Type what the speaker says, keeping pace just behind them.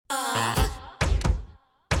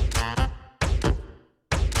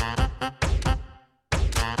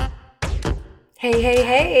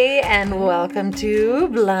Hey, and welcome to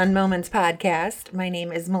Blonde Moments Podcast. My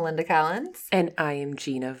name is Melinda Collins. And I am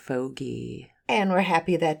Gina Vogie. And we're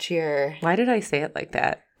happy that you're... Why did I say it like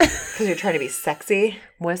that? Because you're trying to be sexy.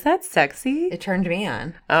 Was that sexy? It turned me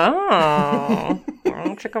on. Oh.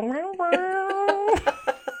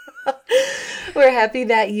 We're happy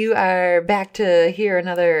that you are back to hear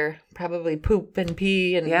another probably poop and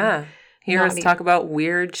pee and... Yeah. Hear us talk about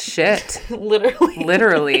weird shit.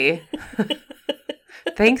 Literally.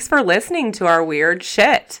 Thanks for listening to our weird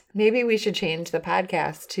shit. Maybe we should change the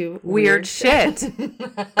podcast to Weird shit.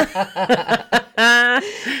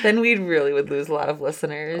 Then we really would lose a lot of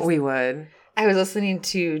listeners. We would. I was listening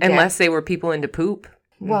to... Unless they were people into poop.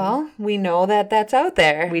 Well, we know that that's out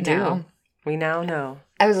there. We do. Now. We now know.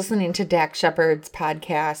 I was listening to Dax Shepard's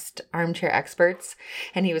podcast, Armchair Experts,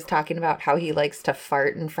 and he was talking about how he likes to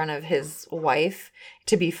fart in front of his wife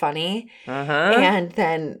to be funny. Uh-huh. And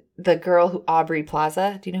then the girl, Aubrey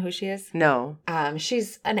Plaza, do you know who she is? No.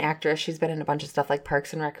 She's an actress. She's been in a bunch of stuff like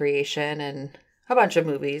Parks and Recreation and a bunch of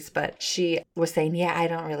movies, but she was saying, yeah, I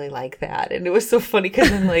don't really like that. And it was so funny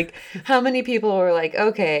because I'm like, how many people were like,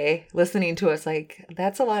 okay, listening to us, like,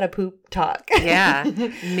 that's a lot of poop talk. Yeah.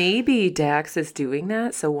 Maybe Dax is doing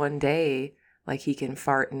that so one day, like, he can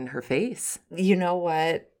fart in her face. You know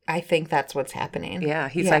what? I think that's what's happening. Yeah.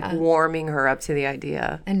 He's like warming her up to the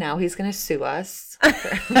idea. And now he's going to sue us.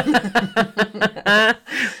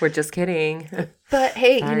 We're just kidding. But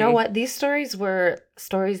hey, Sorry. You know what? These stories were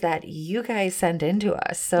stories that you guys sent in to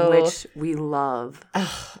us. So which we love.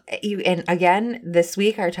 And again, this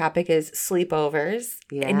week our topic is sleepovers.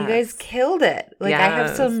 Yes. And you guys killed it. Like, yes. I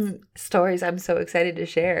have some stories I'm so excited to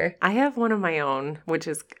share. I have one of my own, which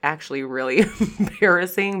is actually really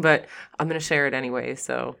embarrassing, but I'm going to share it anyway.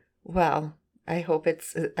 So, well, I hope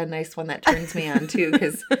it's a nice one that turns me on too,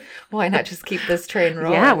 because why not just keep this train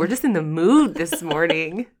rolling? Yeah, we're just in the mood this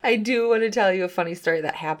morning. I do want to tell you a funny story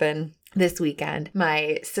that happened this weekend.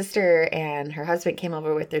 My sister and her husband came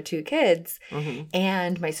over with their two kids,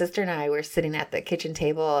 and my sister and I were sitting at the kitchen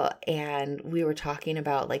table, and we were talking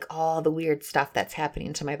about like all the weird stuff that's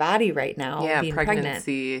happening to my body right now. Yeah, being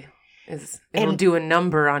pregnancy it'll do a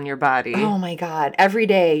number on your body. Oh my God. Every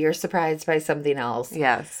day you're surprised by something else.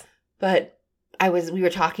 Yes. But we were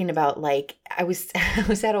talking about like, I was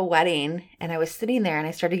at a wedding and I was sitting there and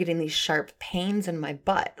I started getting these sharp pains in my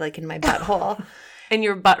butt, like in my butthole. In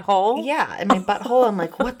your butthole? Yeah, in my butthole. I'm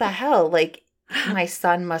like, what the hell? Like, my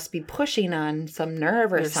son must be pushing on some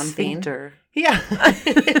nerve or something. Sphincter. Yeah.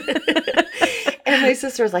 And my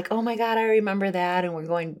sister was like, oh my God, I remember that. And we're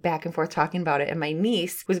going back and forth talking about it. And my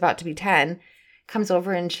niece, who's about to be 10, comes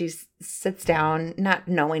over and she sits down, not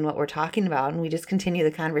knowing what we're talking about. And we just continue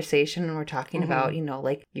the conversation and we're talking about, you know,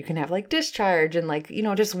 like you can have like discharge and like, you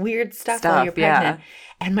know, just weird stuff while you're pregnant. Yeah.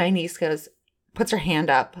 And my niece puts her hand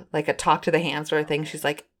up, like a talk to the hand sort of thing. She's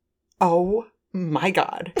like, oh my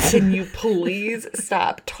God, can you please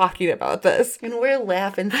stop talking about this? And we're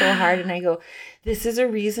laughing so hard. And I go, this is a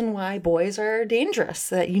reason why boys are dangerous,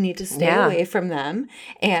 that you need to stay away from them.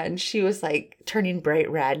 And she was like turning bright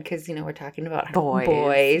red because, you know, we're talking about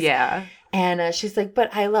boys. Yeah. And she's like, but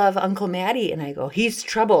I love Uncle Matty. And I go, he's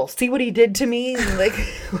trouble. See what he did to me? And like,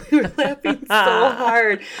 we were laughing so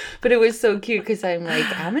hard. But it was so cute because I'm like,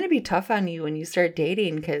 I'm going to be tough on you when you start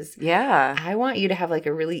dating because I want you to have like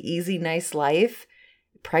a really easy, nice life.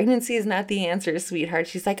 Pregnancy is not the answer, sweetheart.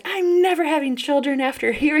 She's like, I'm never having children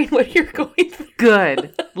after hearing what you're going through.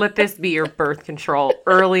 Good. Let this be your birth control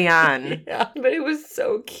early on. Yeah, but it was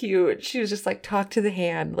so cute. She was just like, talk to the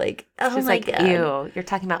hand. Like, oh she's my like, God. Ew, you're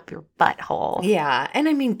talking about your butthole. Yeah. And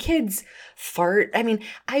I mean, kids fart. I mean,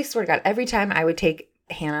 I swear to God, every time I would take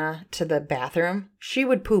Hannah to the bathroom, she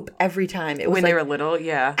would poop every time. It was when they were little,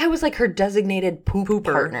 yeah. I was like her designated pooper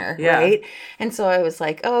partner, right? And so I was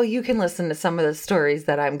like, oh, you can listen to some of the stories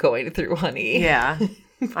that I'm going through, honey. Yeah.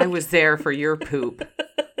 I was there for your poop.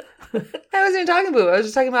 I wasn't even talking poop. I was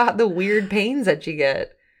just talking about the weird pains that you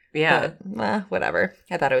get. Yeah. But, whatever.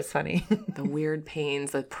 I thought it was funny. The weird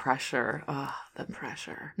pains, the pressure. Oh, the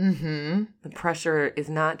pressure. Mm-hmm. The pressure is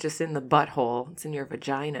not just in the butthole. It's in your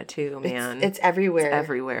vagina too, man. It's everywhere. It's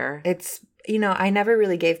everywhere. It's, you know, I never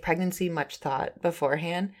really gave pregnancy much thought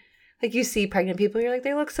beforehand. Like you see pregnant people, you're like,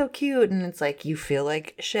 they look so cute. And it's like, you feel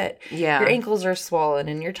like shit. Yeah. Your ankles are swollen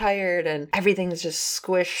and you're tired and everything's just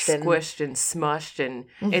squished and smushed and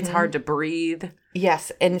it's hard to breathe.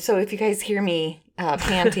 Yes. And so if you guys hear me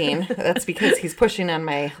panting, that's because he's pushing on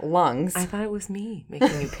my lungs. I thought it was me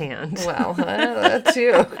making you pant. Well, that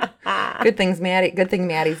too. Good thing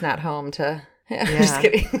Maddie's not home to... Yeah. I'm just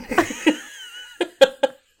kidding.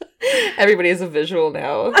 Everybody has a visual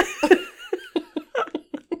now.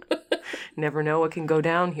 Never know what can go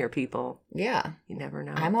down here, people. Yeah. You never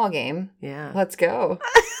know. I'm all game. Yeah. Let's go.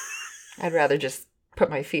 I'd rather just put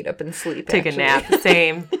my feet up and sleep. Take a nap.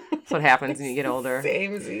 Same. That's what happens when you get older.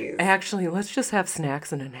 Samesies. Actually, let's just have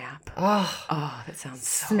snacks and a nap. Oh, That sounds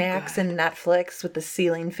so snacks good. and Netflix with the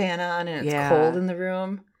ceiling fan on and it's Yeah. cold in the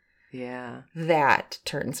room. Yeah. That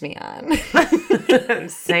turns me on.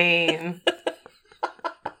 Same.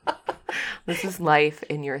 This is life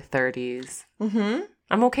in your 30s. Mm-hmm.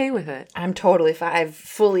 I'm okay with it. I'm totally fine. I've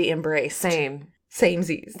fully embraced. Same.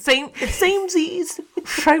 Samesies. Samesies.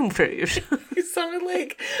 Samesies. You sounded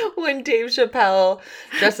like when Dave Chappelle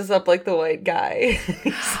dresses up like the white guy.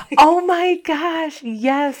 Oh my gosh.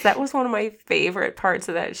 Yes. That was one of my favorite parts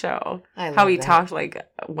of that show. I love How he that. talked like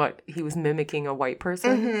he was mimicking a white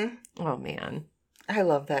person. Mm-hmm. Oh man. I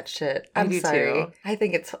love that shit. I I'm do sorry. too. I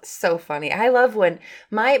think it's so funny. I love when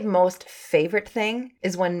my most favorite thing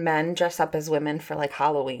is when men dress up as women for like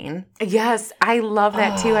Halloween. Yes. I love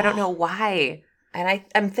that too. I don't know why. And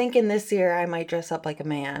I'm thinking this year I might dress up like a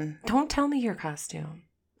man. Don't tell me your costume.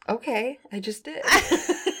 Okay, I just did.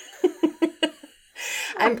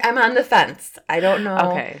 I'm on the fence. I don't know.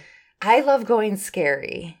 Okay. I love going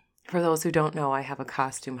scary. For those who don't know, I have a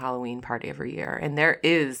costume Halloween party every year, and there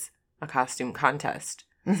is a costume contest.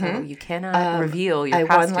 So Mhm. you cannot reveal your I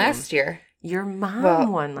costume. won last year Your mom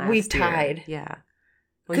Well, won last we year. tied. Yeah.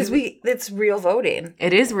 Well, because it's real voting.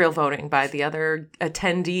 It is real voting by the other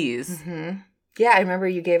attendees. Hmm. Yeah, I remember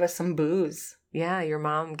you gave us some booze. Yeah, your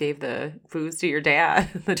mom gave the booze to your dad.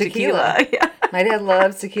 The Tequila. tequila. Yeah. My dad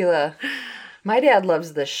loves tequila. My dad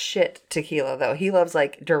loves the shit tequila, though. He loves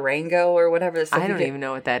like Durango or whatever the stuff I you don't get. even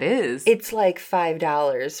know what that is. It's like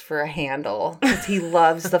 $5 for a handle because he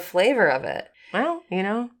loves the flavor of it. Well,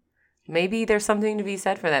 maybe there's something to be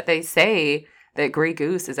said for that. They say that Grey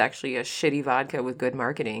Goose is actually a shitty vodka with good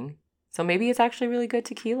marketing. So maybe it's actually really good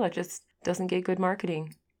tequila, just doesn't get good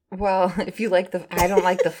marketing. Well, if you like I don't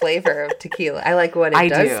like the flavor of tequila. I like what it I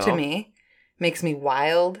does do. to me. Makes me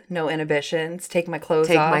wild, no inhibitions, take my clothes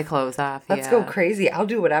Take off. my clothes off. Let's go crazy. I'll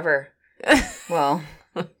do whatever. Well,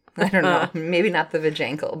 I don't know. Maybe not the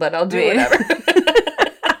vajankle, but I'll do Maybe. whatever.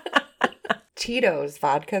 Tito's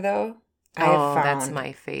vodka, though, I have found that's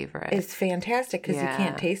my favorite. is fantastic because you Yeah.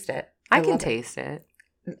 can't taste it. I can love it. taste it.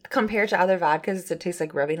 Compared to other vodkas, it tastes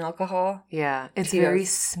like rubbing alcohol. Yeah, it's Tito's. very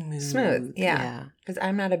smooth. Smooth, yeah. Because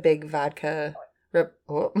I'm not a big vodka.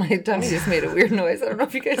 Oh, my tummy just made a weird noise. I don't know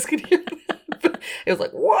if you guys could hear that. But it was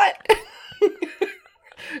like, what?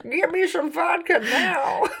 Give me some vodka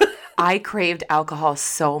now. I craved alcohol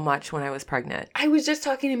so much when I was pregnant. I was just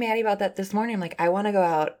talking to Maddie about that this morning. I'm like, I want to go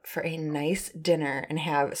out for a nice dinner and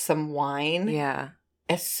have some wine Yeah.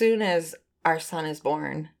 as soon as our son is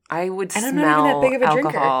born. I would And I'm not even that smell big of a drinker.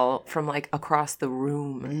 alcohol from like across the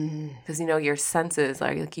room. Because, your senses,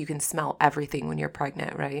 like you can smell everything when you're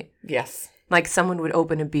pregnant, right? Yes. Like someone would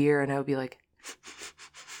open a beer and I would be like,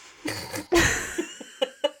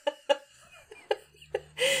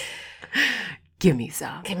 give me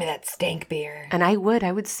some. Give me that stank beer. And I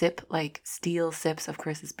would sip like steal sips of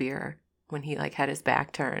Chris's beer when he like had his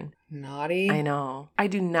back turned. Naughty. I know. I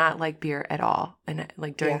do not like beer at all. And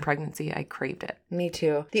like during Yeah. pregnancy, I craved it. Me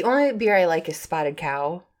too. The only beer I like is Spotted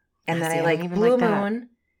Cow. And then See, I I like don't even Blue like that. Moon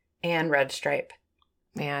and Red Stripe.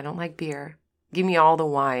 Man, I don't like beer. Give me all the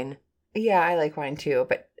wine. Yeah, I like wine too.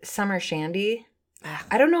 But Summer Shandy, Ugh.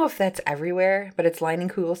 I don't know if that's everywhere, but it's Line and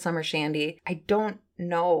Cool Summer Shandy. I don't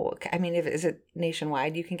know. I mean, is it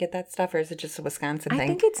nationwide you can get that stuff, or is it just a Wisconsin I thing?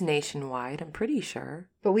 think it's nationwide. I'm pretty sure.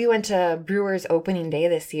 But we went to Brewers opening day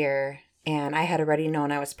this year, and I had already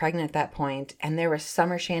known I was pregnant at that point, and there were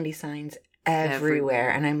Summer Shandy signs everywhere.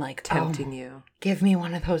 And I'm like, Tempting oh, you. give me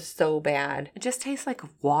one of those so bad. It just tastes like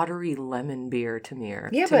watery lemon beer to me.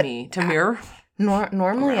 Yeah, to but me. To me.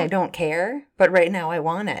 Normally Wow. I don't care, but right now I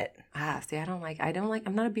want it. See,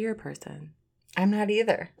 I'm not a beer person. I'm not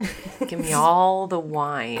either. Give me all the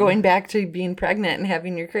wine. Going back to being pregnant and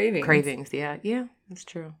having your cravings. Cravings, yeah. Yeah, that's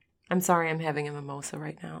true. I'm sorry I'm having a mimosa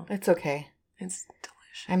right now. It's okay. It's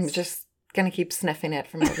delicious. I'm just going to keep sniffing it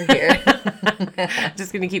from over here.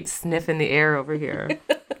 just going to keep sniffing the air over here.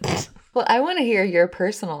 Well, I want to hear your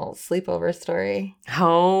personal sleepover story.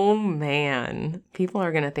 Oh, man. People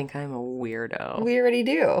are going to think I'm a weirdo. We already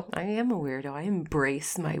do. I am a weirdo. I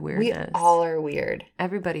embrace my We weirdness. all are weird.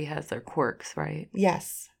 Everybody has their quirks, right?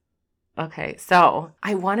 Yes. Okay, so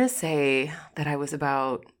I want to say that I was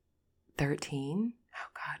about 13. Oh,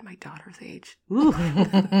 God, my daughter's age. Ooh.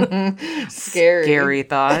 Scary. Scary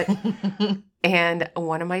thought. And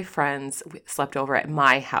one of my friends slept over at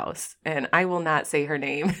my house, and I will not say her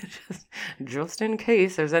name, just in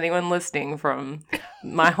case there's anyone listening from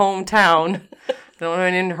my hometown,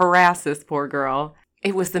 I didn't harass this poor girl.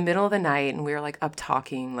 It was the middle of the night and we were like up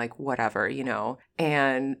talking, like whatever,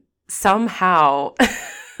 and somehow,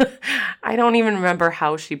 I don't even remember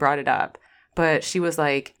how she brought it up, but she was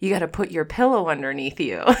like, you got to put your pillow underneath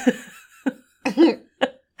you.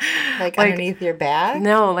 Like underneath your back?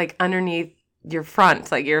 No, like underneath your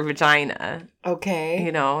front, like your vagina. Okay.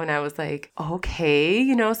 And I was like,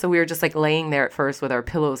 okay, so we were just like laying there at first with our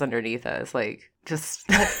pillows underneath us, like just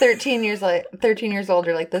At 13 years old,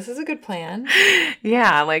 you're like, this is a good plan.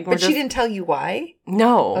 Yeah, like But she didn't tell you why?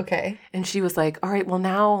 No. Okay. And she was like, all right, well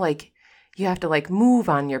now like you have to like move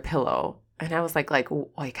on your pillow. And I was like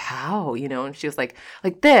how, and she was like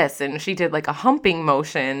this. And she did like a humping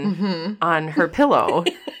motion on her pillow.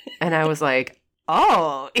 And I was like,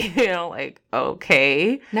 oh, like,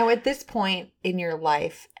 okay. Now at this point in your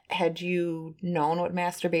life, had you known what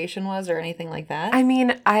masturbation was or anything like that? I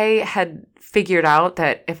mean, I had figured out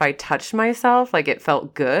that if I touched myself, like it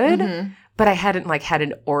felt good. But I hadn't like had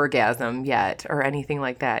an orgasm yet or anything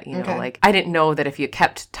like that, Okay. Like I didn't know that if you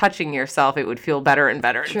kept touching yourself, it would feel better and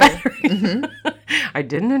better and better. I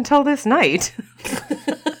didn't until this night.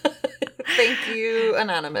 Thank you,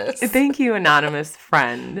 Anonymous. Thank you, anonymous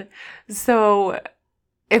friend. So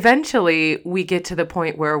eventually we get to the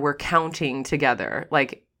point where we're counting together.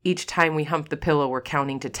 Like each time we hump the pillow, we're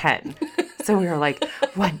counting to 10. So we were like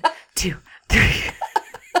 1, 2, 3,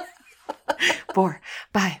 4,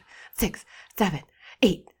 5, 6, 7,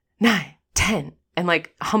 8, 9, 10. And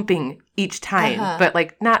like humping each time, but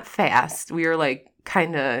like not fast. We were like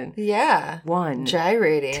kind of 1,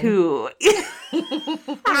 gyrating, 2.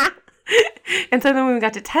 And so then when we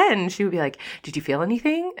got to 10, she would be like, did you feel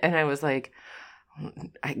anything? And I was like,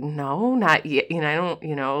 no, not yet. I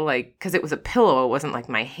don't, like, because it was a pillow. It wasn't like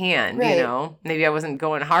my hand, right. Maybe I wasn't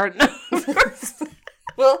going hard enough.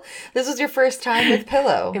 Well, this was your first time with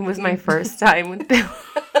pillow. It was my first time with pillow.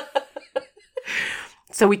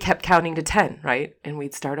 So we kept counting to 10, right? And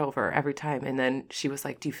we'd start over every time. And then she was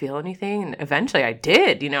like, do you feel anything? And eventually I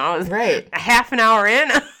did, I was right. a half an hour in.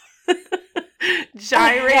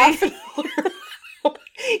 Gyrating.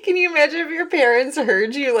 Can you imagine if your parents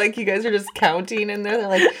heard you, like you guys are just counting and they're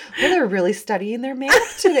like, well, they're really studying their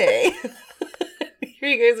math today.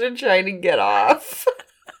 You guys are trying to get off.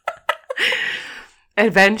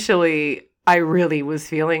 Eventually, I really was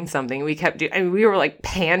feeling something. We kept doing, we were like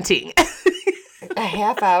panting. A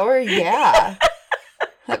half hour? Yeah.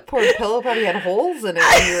 That poor pillow probably had holes in it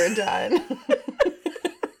when you were done.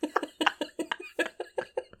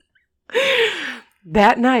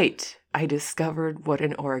 That night, I discovered what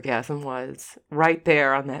an orgasm was right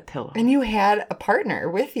there on that pillow. And you had a partner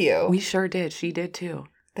with you. We sure did. She did too.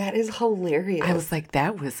 That is hilarious. I was like,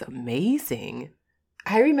 that was amazing.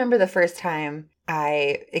 I remember the first time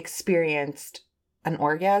I experienced an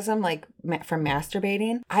orgasm, like from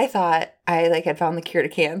masturbating. I thought I like had found the cure to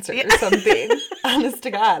cancer or something. Honest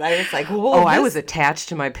to God. I was like, whoa. Oh, I was attached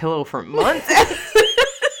to my pillow for months.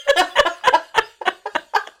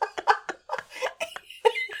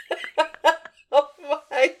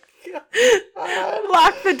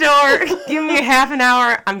 Lock the door. Give me a half an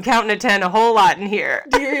hour. I'm counting to 10, a whole lot in here.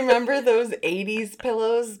 Do you remember those 80s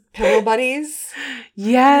pillows, Pillow Buddies?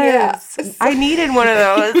 Yes. Yeah. I needed one of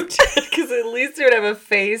those. Because at least it would have a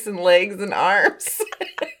face and legs and arms.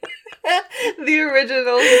 The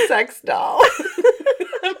original sex doll.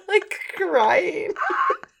 I'm like crying.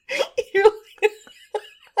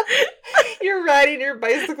 You're riding your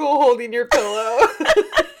bicycle holding your pillow.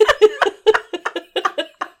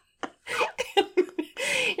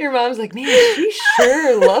 Your mom's like, man, she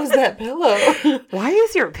sure loves that pillow. Why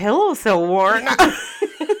is your pillow so worn?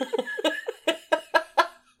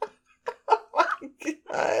 Oh my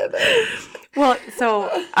God. Well, so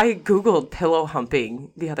I Googled pillow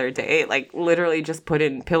humping the other day, like literally just put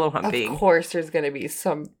in pillow humping. Of course there's going to be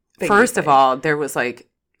some. First of all, there was like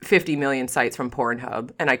 50 million sites from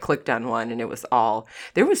Pornhub, and I clicked on one, and it was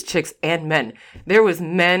there was chicks and men. There was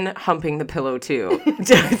men humping the pillow too.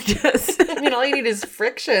 I mean, all you need is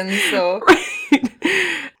friction, so.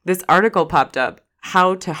 Right. This article popped up,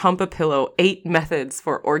 How to Hump a Pillow, 8 Methods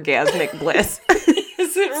for Orgasmic Bliss.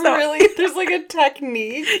 Is it really? There's like a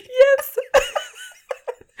technique? Yes.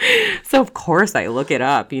 So of course I look it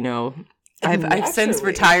up, I've since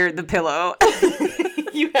retired the pillow.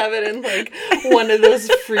 You have it in like one of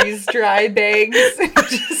those freeze-dry bags.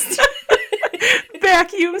 Just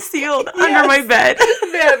vacuum sealed under my bed.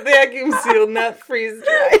 That vacuum sealed, not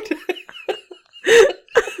freeze-dried.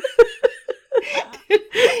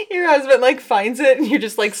 Your husband like finds it and you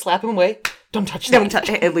just like slap him away. Don't touch that. Don't touch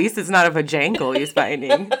it. At least it's not a vajankle he's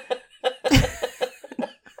finding.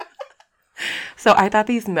 So I thought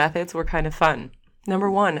these methods were kind of fun.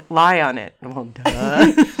 Number 1, lie on it. Well,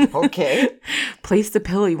 duh. Okay. Place the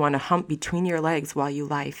pillow you want to hump between your legs while you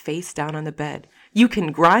lie face down on the bed. You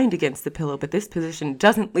can grind against the pillow, but this position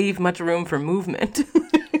doesn't leave much room for movement.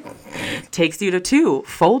 Takes you to 2,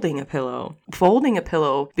 folding a pillow. Folding a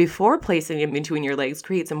pillow before placing it between your legs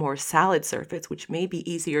creates a more solid surface, which may be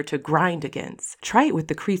easier to grind against. Try it with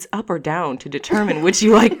the crease up or down to determine which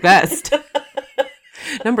you like best.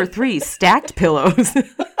 Number 3, stacked pillows.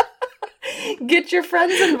 Get your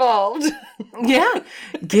friends involved. Yeah,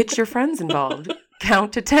 get your friends involved.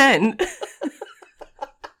 Count to 10.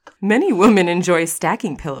 Many women enjoy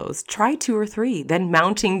stacking pillows. Try 2 or 3, then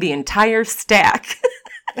mounting the entire stack.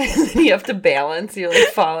 You have to balance. You're like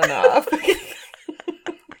falling off.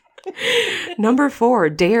 Number 4,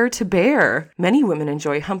 dare to bear. Many women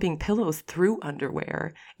enjoy humping pillows through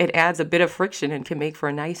underwear. It adds a bit of friction and can make for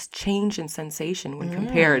a nice change in sensation when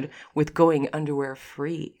compared with going underwear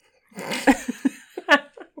free.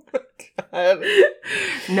 God.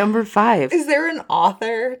 Number 5. Is there an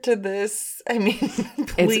author to this? I mean,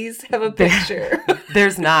 please have a picture.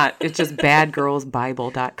 There's not. It's just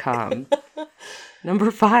badgirlsbible.com.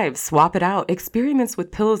 Number 5, swap it out. Experiments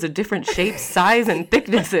with pillows of different shapes, size, and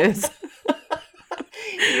thicknesses.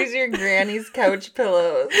 Use your granny's couch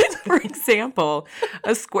pillows. For example,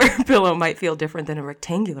 a square pillow might feel different than a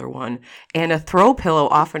rectangular one, and a throw pillow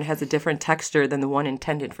often has a different texture than the one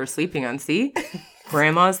intended for sleeping on. See?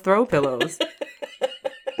 Grandma's throw pillows.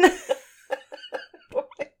 Oh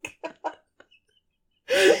my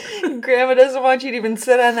God. Grandma doesn't want you to even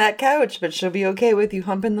sit on that couch, but she'll be okay with you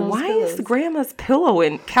humping those Why pillows. is grandma's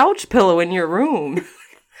couch pillow in your room?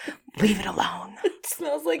 Leave it alone. It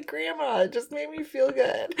smells like grandma. It just made me feel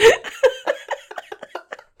good.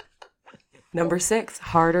 Number 6,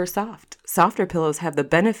 hard or soft. Softer pillows have the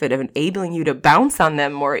benefit of enabling you to bounce on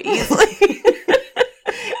them more easily.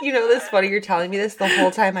 You know, this funny, you're telling me this the whole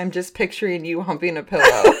time. I'm just picturing you humping a pillow.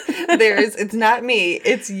 It's not me,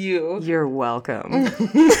 it's you. You're welcome.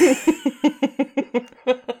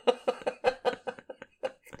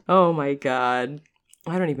 Oh my God.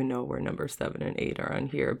 I don't even know where number 7 and 8 are on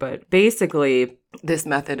here, but basically this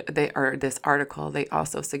method, this article, they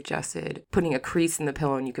also suggested putting a crease in the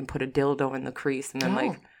pillow, and you can put a dildo in the crease and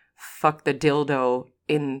then fuck the dildo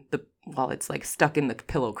while it's like stuck in the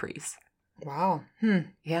pillow crease. Wow.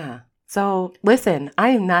 Yeah. So listen, I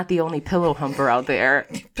am not the only pillow humper out there.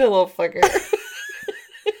 Pillow fucker.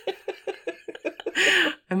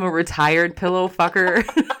 I'm a retired pillow fucker.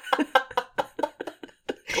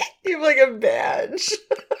 You have like a badge.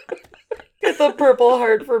 Get the Purple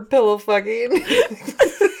Heart for pillow fucking.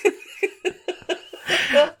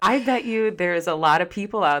 I bet you there's a lot of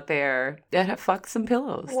people out there that have fucked some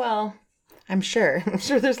pillows. Well, I'm sure.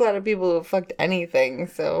 There's a lot of people who have fucked anything,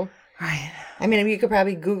 so. Right. I mean, you could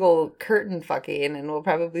probably Google curtain fucking and we'll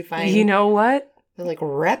probably find. You know what? They're like,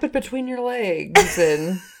 wrap it between your legs.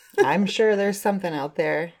 And I'm sure there's something out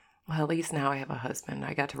there. Well, at least now I have a husband.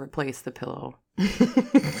 I got to replace the pillow.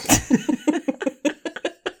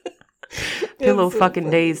 Pillow fucking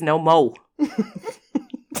days no more.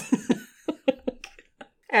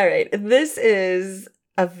 All right. This is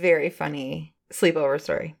a very funny sleepover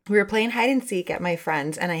story. We were playing hide and seek at my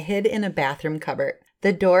friend's and I hid in a bathroom cupboard.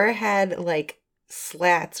 The door had like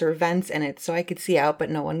slats or vents in it so I could see out, but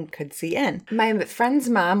no one could see in. My friend's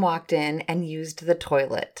mom walked in and used the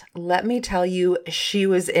toilet. Let me tell you, she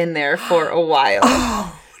was in there for a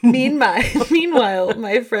while. Meanwhile,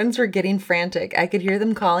 my friends were getting frantic. I could hear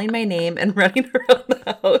them calling my name and running around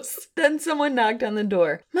the house. Then someone knocked on the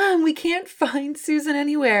door. Mom, we can't find Susan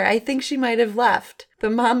anywhere. I think she might have left.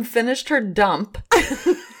 But Mom finished her dump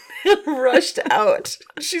and rushed out.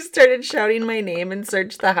 She started shouting my name and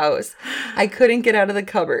searched the house. I couldn't get out of the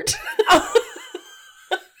cupboard.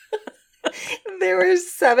 There were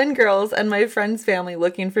 7 girls and my friend's family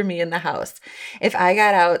looking for me in the house. If I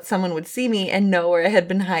got out, someone would see me and know where I had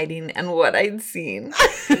been hiding and what I'd seen.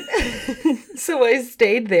 So I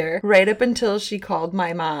stayed there right up until she called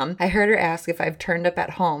my mom. I heard her ask if I've turned up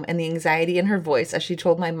at home and the anxiety in her voice as she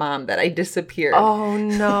told my mom that I disappeared. Oh,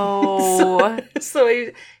 no. So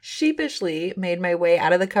I sheepishly made my way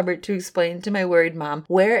out of the cupboard to explain to my worried mom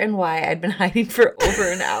where and why I'd been hiding for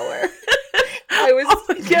over an hour. Oh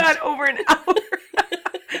my God, over an hour.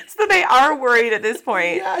 So they are worried at this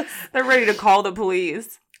point. Yes. They're ready to call the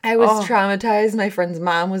police. I was traumatized. My friend's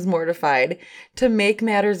mom was mortified. To make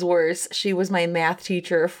matters worse, she was my math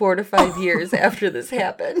teacher 4 to 5 years after this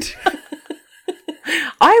happened.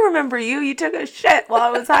 I remember you. You took a shit while I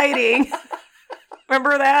was hiding.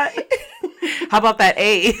 Remember that? How about that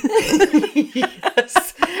A?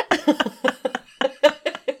 Yes.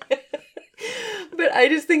 But I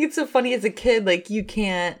just think it's so funny as a kid, like you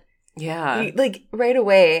can't. Yeah. Like right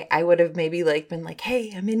away, I would have maybe like been like,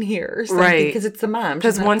 "Hey, I'm in here," or something, Right. because it's the mom.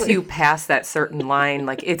 Because once you pass that certain line,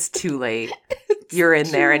 like it's too late. You're in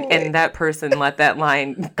there, and that person let that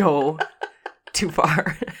line go too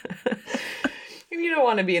far. You don't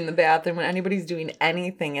want to be in the bathroom when anybody's doing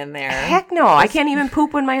anything in there. Heck no. I can't even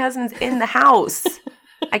poop when my husband's in the house.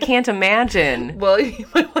 I can't imagine. Well, you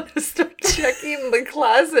might want to start checking the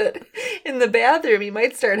closet in the bathroom. He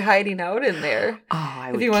might start hiding out in there. Oh,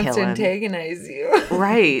 I would if he wants to him. antagonize you.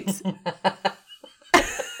 Right.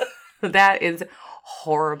 That is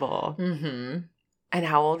horrible. Mm-hmm. And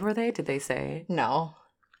how old were they? Did they say? No.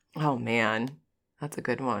 Oh, man. That's a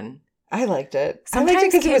good one. I liked it. Sometimes I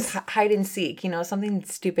liked it because kids... it was hide and seek, something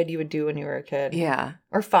stupid you would do when you were a kid. Yeah.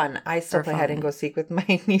 Or fun. I still play hide and go seek with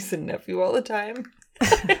my niece and nephew all the time.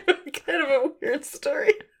 Kind of a weird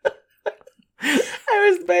story.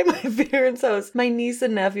 I was by my parents' house. My niece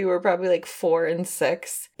and nephew were probably like 4 and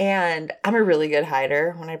 6. And I'm a really good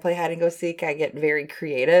hider. When I play hide and go seek, I get very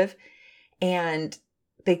creative. And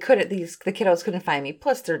the kiddos couldn't find me.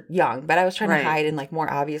 Plus, they're young, but I was trying to hide in like more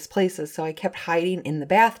obvious places. So I kept hiding in the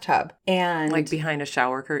bathtub. And like behind a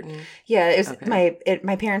shower curtain? Yeah, it was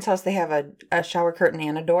my parents' house. They have a shower curtain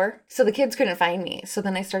and a door. So the kids couldn't find me. So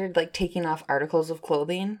then I started like taking off articles of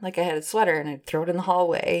clothing. Like I had a sweater and I'd throw it in the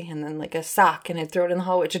hallway, and then like a sock and I'd throw it in the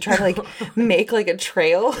hallway to try to like make like a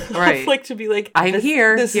trail. Right. Like to be like, I'm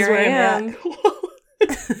here. This here is where I I'm am.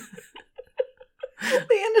 at.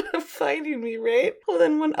 They ended up finding me, right? Well,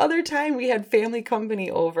 then one other time we had family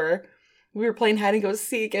company over. We were playing hide and go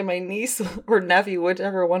seek, and my niece or nephew,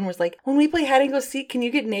 whichever one, was like, "When we play hide and go seek, can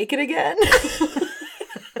you get naked again?"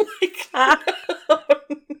 Like, oh,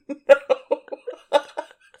 no.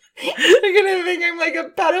 They're gonna think I'm like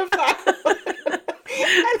a pedophile.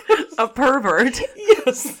 A pervert.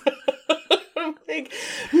 Yes. I'm like,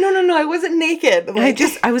 no, I wasn't naked. Like,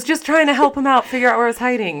 I was just trying to help him out, figure out where I was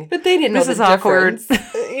hiding. But they didn't know this the is awkward.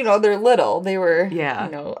 difference. They're little. They were, yeah.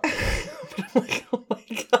 I'm like, oh my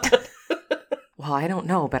God. Well, I don't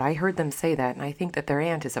know, but I heard them say that, and I think that their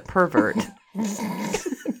aunt is a pervert.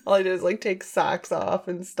 All I do is like take socks off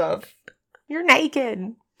and stuff. You're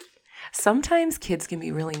naked. Sometimes kids can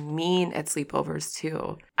be really mean at sleepovers,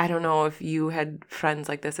 too. I don't know if you had friends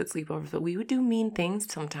like this at sleepovers, but we would do mean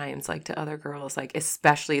things sometimes, like to other girls, like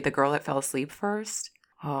especially the girl that fell asleep first.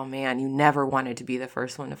 Oh, man, you never wanted to be the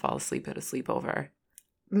first one to fall asleep at a sleepover.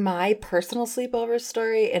 My personal sleepover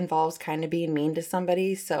story involves kind of being mean to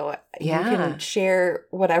somebody, so you Yeah. can share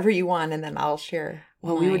whatever you want, and then I'll share.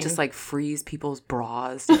 Well, mine. we would just like freeze people's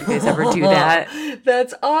bras. Did you guys ever do that?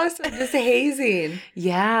 That's awesome. Just hazing.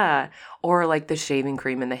 Yeah. Or like the shaving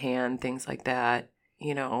cream in the hand, things like that,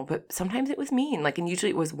 But sometimes it was mean. And usually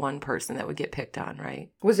it was one person that would get picked on, right?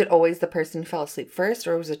 Was it always the person who fell asleep first,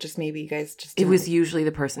 or was it just maybe you guys just It was usually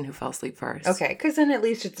the person who fell asleep first. Okay, because then at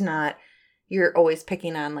least it's not, you're always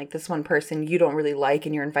picking on like this one person you don't really like,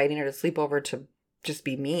 and you're inviting her to sleep over to just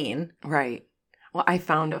be mean. Right. Well, I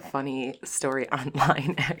found a funny story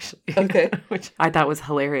online, actually. Okay. Which I thought was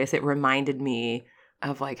hilarious. It reminded me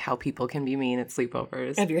of how people can be mean at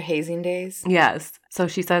sleepovers. Of your hazing days? Yes. So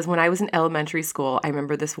she says, when I was in elementary school, I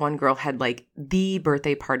remember this one girl had the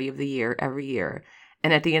birthday party of the year every year.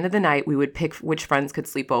 And at the end of the night, we would pick which friends could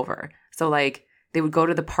sleep over. So they would go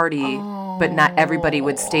to the party, but not everybody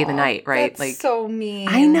would stay the night, right? That's so mean.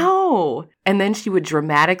 I know. And then she would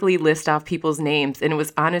dramatically list off people's names. And it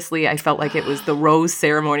was honestly, I felt like it was the rose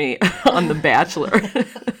ceremony on The Bachelor.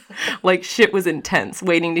 Shit was intense,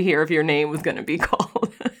 waiting to hear if your name was going to be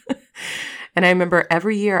called. And I remember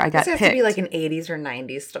every year I got picked. This has to be like an 80s or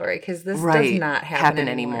 90s story, because this does not happen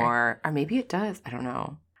anymore. Or maybe it does. I don't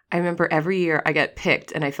know. I remember every year I got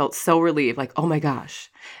picked and I felt so relieved, oh my gosh,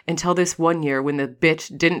 until this one year when the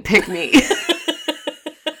bitch didn't pick me.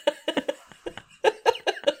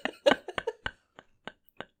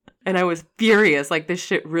 And I was furious, this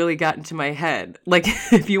shit really got into my head.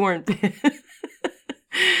 If you weren't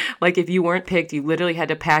if you weren't picked, you literally had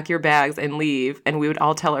to pack your bags and leave, and we would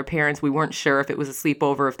all tell our parents we weren't sure if it was a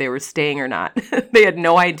sleepover, if they were staying or not. They had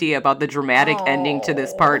no idea about the dramatic ending to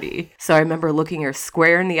this party. So I remember looking her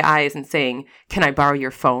square in the eyes and saying, "Can I borrow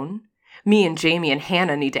your phone? Me and Jamie and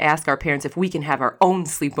Hannah need to ask our parents if we can have our own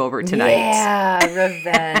sleepover tonight." Yeah,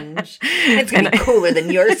 revenge. It's going to be cooler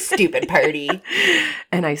than your stupid party.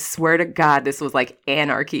 And I swear to God, this was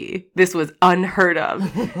anarchy. This was unheard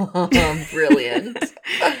of. Brilliant.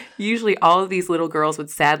 Usually all of these little girls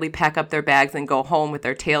would sadly pack up their bags and go home with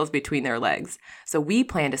their tails between their legs. So we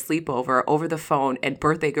planned a sleepover over the phone, and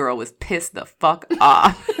birthday girl was pissed the fuck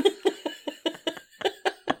off.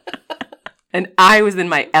 And I was in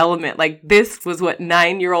my element. Like, this was what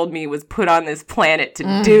 9-year-old me was put on this planet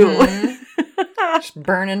to do. Just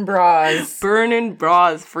burning bras. Burning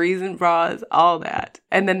bras, freezing bras, all that.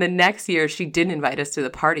 And then the next year, she didn't invite us to the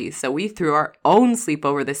party. So we threw our own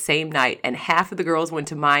sleepover the same night. And half of the girls went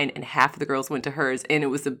to mine and half of the girls went to hers. And it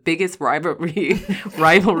was the biggest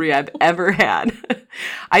rivalry I've ever had.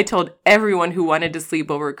 I told everyone who wanted to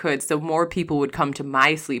sleep over could, so more people would come to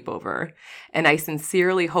my sleepover. And I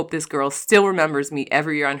sincerely hope this girl still remembers me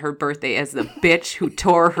every year on her birthday as the bitch who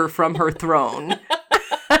tore her from her throne.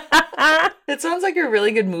 It sounds like a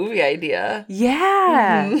really good movie idea.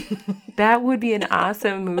 Yeah. That would be an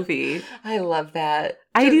awesome movie. I love that.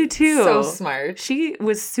 I do too. So smart. She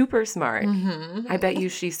was super smart. I bet you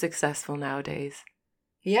she's successful nowadays.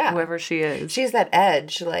 Yeah. Whoever she is. She's that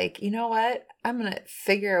edge. Like, you know what? I'm going to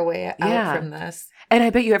figure a way out from this. And I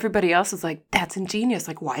bet you everybody else was like, that's ingenious.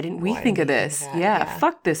 Like, why didn't we think of this? Yeah.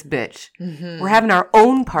 Fuck this bitch. We're having our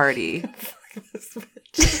own party. Fuck this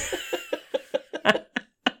bitch.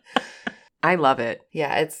 I love it.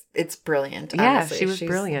 Yeah, it's brilliant. Yeah, honestly. she was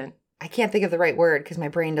brilliant. I can't think of the right word because my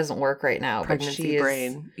brain doesn't work right now. Pregnancy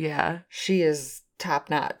brain. Yeah. She is top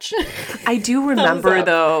notch. I do remember,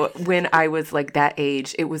 though, when I was like that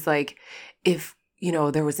age, it was like if, you know,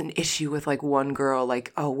 there was an issue with like one girl,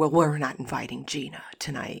 like, oh, well, we're not inviting Gina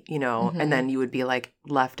tonight, you know, and then you would be like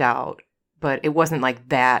left out. But it wasn't like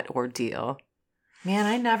that ordeal. Man,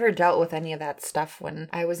 I never dealt with any of that stuff when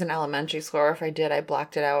I was in elementary school. Or if I did, I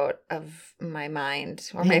blocked it out of my mind.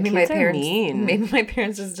 Or maybe my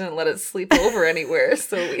parents just didn't let us sleep over anywhere.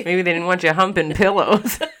 So maybe they didn't want you humping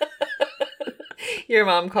pillows. Your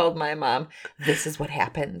mom called my mom. This is what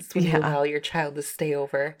happens when you allow your child to stay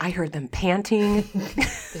over. I heard them panting.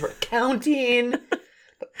 They were counting. The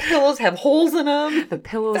pillows have holes in them. The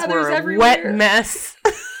pillows were a wet mess.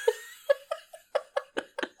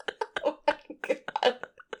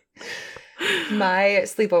 My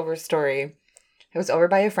sleepover story. I was over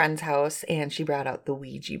by a friend's house and she brought out the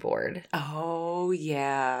Ouija board. Oh,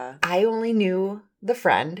 yeah. I only knew the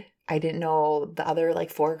friend. I didn't know the other like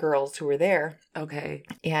 4 girls who were there. Okay.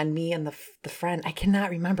 And me and the friend, I cannot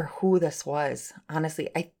remember who this was. Honestly,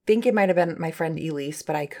 I think it might have been my friend Elise,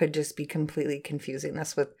 but I could just be completely confusing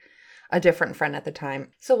this with a different friend at the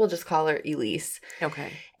time. So we'll just call her Elise.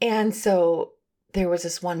 Okay. And so there was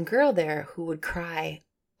this one girl there who would cry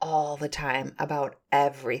all the time about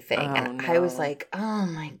everything. I was like, oh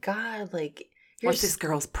my God, like, what's this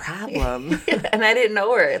girl's problem? And I didn't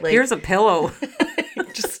know her. Like, here's a pillow.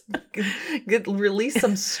 Just release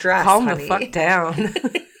some stress. Calm honey. the fuck down.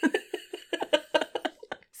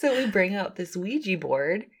 So we bring out this Ouija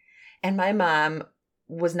board, and my mom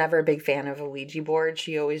was never a big fan of a Ouija board.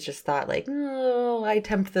 She always just thought like, oh, I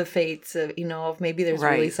tempt the fates of, you know, if maybe there's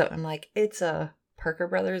really something. I'm like, it's a Parker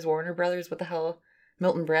Brothers, Warner Brothers, what the hell?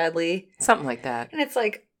 Milton Bradley. Something like that. And it's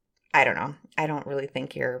like, I don't know. I don't really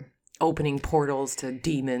think you're opening portals to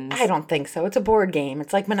demons. I don't think so. It's a board game.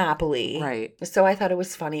 It's like Monopoly. Right. So I thought it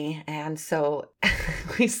was funny. And so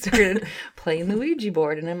we started playing the Ouija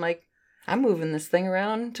board. And I'm like, I'm moving this thing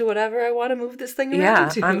around to whatever I want to move this thing around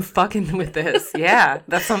to. Yeah, I'm fucking with this. Yeah,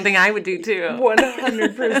 that's something I would do too.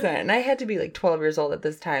 100%. And I had to be like 12 years old at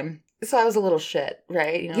this time. So I was a little shit,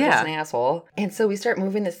 right? You know, just an asshole. And so we start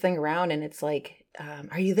moving this thing around and it's like,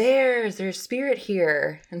 are you there? Is there a spirit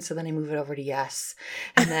here? And so then I move it over to yes.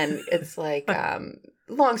 And then it's like,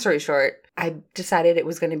 long story short, I decided it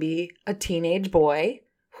was going to be a teenage boy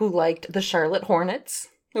who liked the Charlotte Hornets.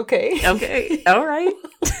 Okay. Okay. All right.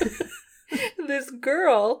 This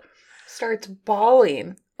girl starts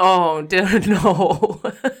bawling. Oh, no.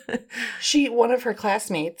 One of her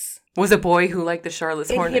classmates was a boy who liked the Charlotte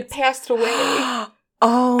Hornets. And he had passed away.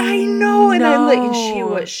 Oh, I know. And no. I'm like,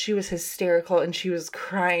 and she was hysterical and she was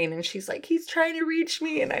crying and she's like, he's trying to reach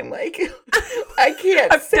me. And I'm like, I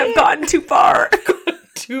can't I've gotten too far.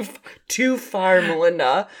 Too far,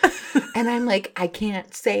 Melinda. And I'm like, I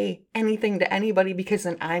can't say anything to anybody because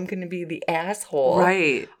then I'm going to be the asshole.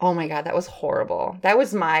 Right. Oh my God, that was horrible. That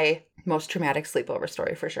was my most traumatic sleepover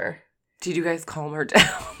story for sure. Did you guys calm her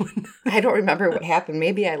down? I don't remember what happened.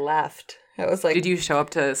 Maybe I left. I was like, did you show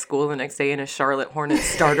up to school the next day in a Charlotte Hornets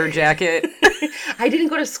starter jacket? I didn't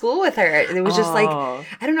go to school with her. It was just like,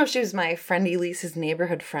 I don't know if she was my friend Elise's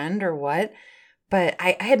neighborhood friend or what, but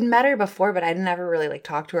I had met her before, but I never really like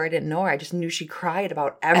talked to her. I didn't know her. I just knew she cried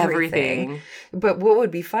about everything. But what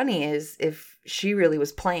would be funny is if she really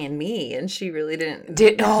was playing me and she really didn't.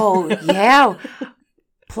 Yeah.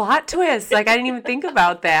 Plot twist. Like, I didn't even think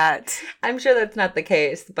about that. I'm sure that's not the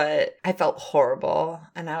case, but I felt horrible.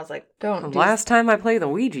 And I was like, last time I played the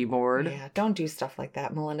Ouija board. Yeah, don't do stuff like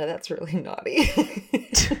that, Melinda. That's really naughty.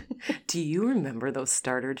 Do you remember those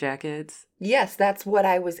starter jackets? Yes, that's what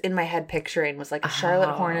I was in my head picturing, was like a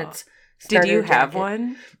Charlotte Hornets starter Did you have jacket.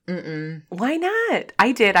 one? Mm-mm. Why not?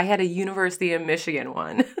 I did. I had a University of Michigan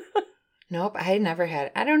one. Nope, I never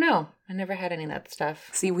had. I don't know. I never had any of that stuff.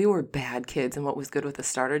 See, we were bad kids, and what was good with the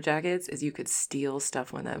starter jackets is you could steal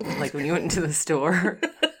stuff when when you went into the store.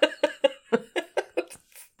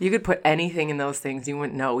 You could put anything in those things. You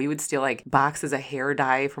wouldn't know. We would steal like boxes of hair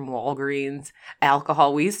dye from Walgreens,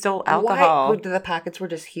 alcohol. We stole alcohol. Why? The pockets were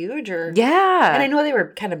just huge, or Yeah. And I know they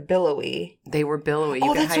were kind of billowy. They were billowy. You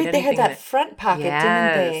could that's hide right. They had anything in that it. front pocket, didn't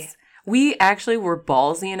they? We actually were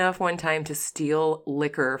ballsy enough one time to steal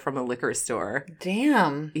liquor from a liquor store.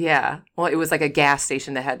 Damn. Yeah. Well, it was like a gas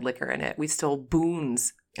station that had liquor in it. We stole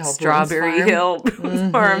Boone's Boone's Strawberry Farm. Hill Boone's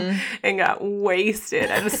Mhm. Farm and got wasted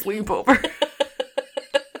at a sleepover.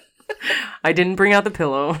 I didn't bring out the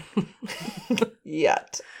pillow.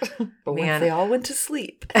 Yet. But Man. once they all went to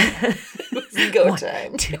sleep, it was go 1,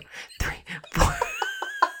 time. 2, 3, 4.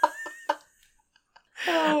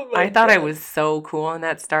 Oh my I thought I God. was so cool in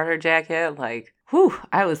that starter jacket. Like, whew,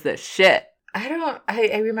 I was the shit. I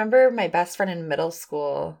remember my best friend in middle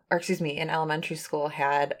school, or excuse me, in elementary school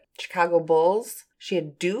had Chicago Bulls. She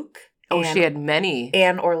had Duke. Oh, she had many.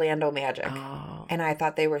 And Orlando Magic. Oh. And I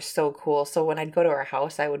thought they were so cool. So when I'd go to her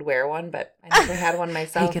house, I would wear one, but I never had one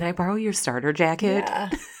myself. Hey, can I borrow your starter jacket? Yeah.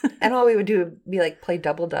 And all we would do would be like play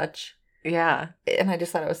double dutch. Yeah. And I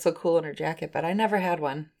just thought it was so cool in her jacket, but I never had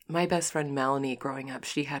one. My best friend Melanie, growing up,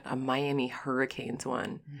 she had a Miami Hurricanes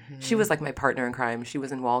one. Mm-hmm. She was like my partner in crime. She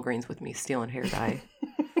was in Walgreens with me stealing hair dye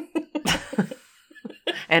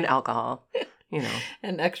and alcohol, you know.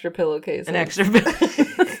 An extra pillowcase. An extra.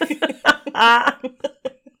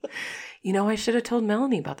 You know, I should have told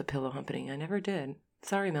Melanie about the pillow humping. I never did.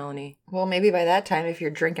 Sorry, Melanie. Well, maybe by that time, if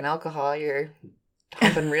you're drinking alcohol, you're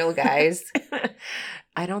humping real guys.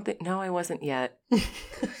 I don't think. No, I wasn't yet.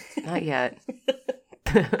 Not yet.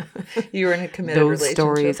 You were in a committed Those relationship.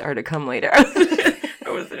 stories are to come later. I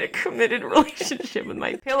was in a committed relationship with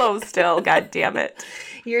my pillow still. God damn it.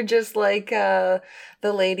 You're just like the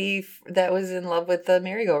lady that was in love with the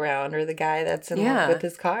merry-go-round, or the guy that's in love with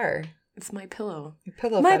his car. It's my pillow. Your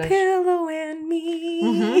pillow My fetish. pillow and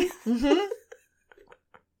me. Mm-hmm.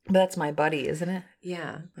 That's my buddy, isn't it?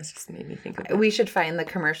 Yeah, that just made me think of it. We should find the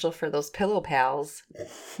commercial for those pillow pals.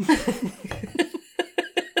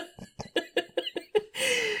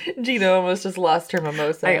 Gina almost just lost her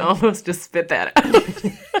mimosa. I almost just spit that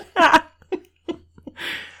out.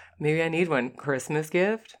 Maybe I need one. Christmas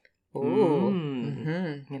gift?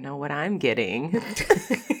 Ooh. You know what I'm getting.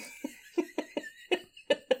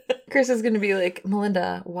 Chris is going to be like,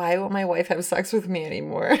 Melinda, why won't my wife have sex with me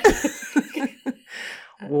anymore?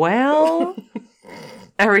 Well,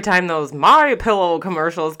 every time those My Pillow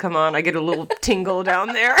commercials come on, I get a little tingle down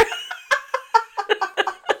there.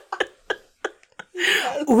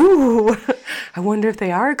 Yes. Ooh, I wonder if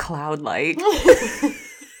they are cloud-like.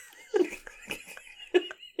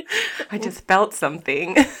 I just felt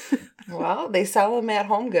something. Well, they sell them at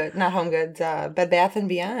not Home Goods, Bed Bath &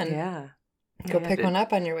 Beyond. Yeah. Go pick one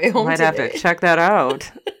up on your way home Might today. have to check that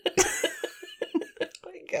out. Oh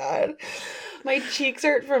my God. My cheeks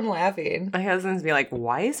hurt from laughing. My husband's be like,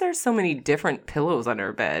 why is there so many different pillows on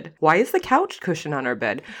our bed? Why is the couch cushion on our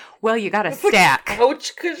bed? Well, you got to stack.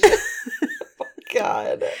 Couch cushion. Oh my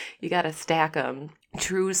God. You got to stack them.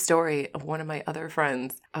 True story of one of my other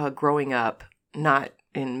friends growing up, not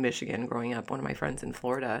in Michigan, growing up, one of my friends in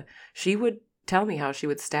Florida. She would tell me how she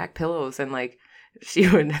would stack pillows and like she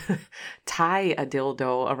would tie a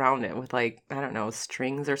dildo around it with like, I don't know,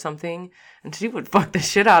 strings or something. And she would fuck the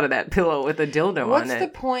shit out of that pillow with a dildo What's on it. the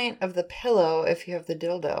point of the pillow if you have the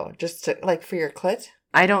dildo? Just to, like, for your clit?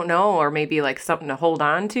 I don't know. Or maybe like something to hold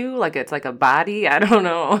on to. Like it's like a body. I don't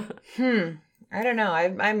know. I don't know.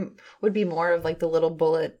 I would be more of like the little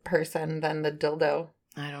bullet person than the dildo.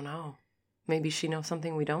 I don't know. Maybe she knows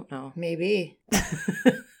something we don't know. Maybe.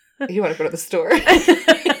 You want to go to the store?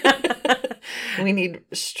 We need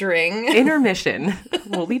string. Intermission.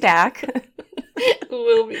 We'll be back.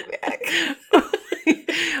 We'll be back.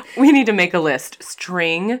 We need to make a list.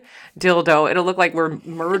 String, dildo. It'll look like we're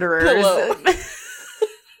murderers. Pillow.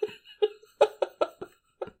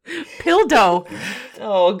 Pildo.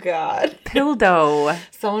 Oh, God. Pildo.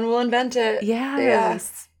 Someone will invent it.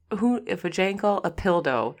 Yes. Who, if a Jankel, a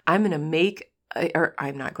pildo. I'm going to make, or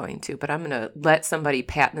I'm not going to, but I'm going to let somebody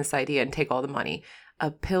patent this idea and take all the money. A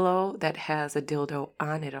pillow that has a dildo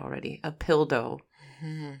on it already. A pildo.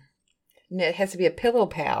 It has to be a pillow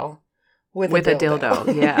pal with a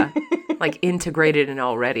dildo. Yeah. Like integrated in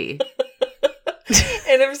already.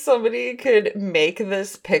 And if somebody could make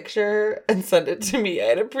this picture and send it to me,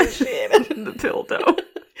 I'd appreciate it. The dildo.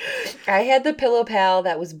 I had the Pillow Pal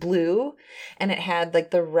that was blue, and it had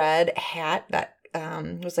like the red hat that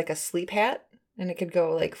was like a sleep hat, and it could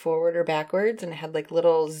go like forward or backwards, and it had like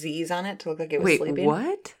little Z's on it to look like it was sleeping.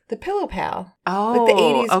 What? The Pillow Pal. Oh, like the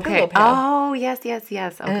 80s okay. Pillow Pal. Oh, yes. Okay,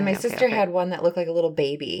 and then my sister had one that looked like a little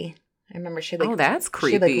baby. I remember she had like, that's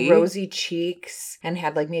creepy. She had like rosy cheeks and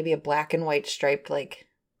had like maybe a black and white striped like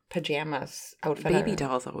pajamas outfit. Baby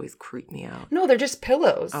dolls always creep me out. No, they're just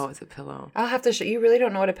pillows. Oh, it's a pillow. I'll have to show you. Really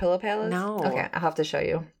don't know what a Pillow Pal is? No. Okay, I'll have to show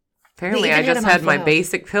you. Apparently, I just had my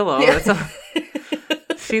basic pillow. Yeah.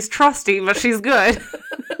 She's trusty, but she's good.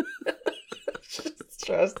 She's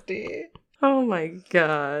trusty. Oh my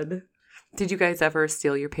God. Did you guys ever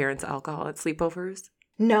steal your parents' alcohol at sleepovers?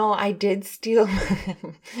 No, I did steal.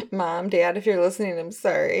 Mom, Dad, if you're listening, I'm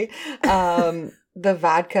sorry. The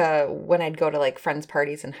vodka when I'd go to like friends'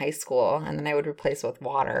 parties in high school, and then I would replace it with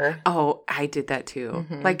water. Oh, I did that too.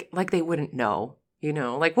 Mm-hmm. Like they wouldn't know, you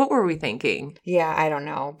know? Like, what were we thinking? Yeah, I don't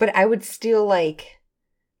know. But I would steal like,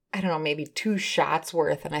 I don't know, maybe 2 shots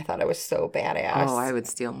worth, and I thought I was so badass. Oh, I would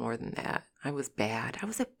steal more than that. I was bad. I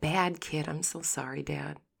was a bad kid. I'm so sorry,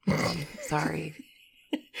 Dad. Sorry.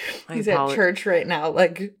 He's at church right now,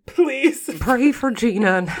 like, please. Pray for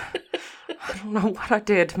Gina. I don't know what I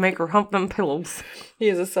did to make her hump them pillows. He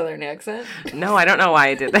has a southern accent? No, I don't know why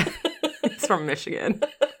I did that. He's from Michigan.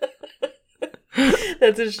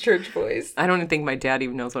 That's his church voice. I don't even think my dad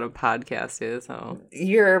even knows what a podcast is. So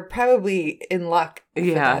you're probably in luck.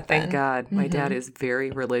 Yeah, thank God. Mm-hmm. My dad is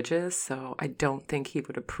very religious, so I don't think he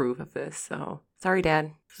would approve of this. So sorry,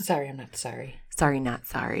 Dad. Sorry, I'm not sorry. Sorry, not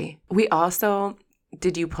sorry. We also...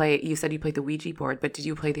 you said you played the Ouija board, but did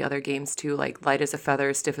you play the other games too, like Light as a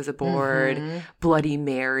Feather, Stiff as a Board, Bloody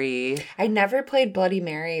Mary? I never played Bloody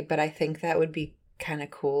Mary, but I think that would be kind of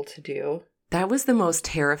cool to do. That was the most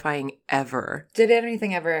terrifying ever. Did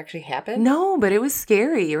anything ever actually happen? No, but it was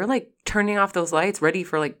scary. You were like turning off those lights, ready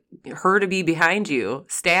for like her to be behind you,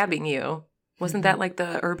 stabbing you. Wasn't that like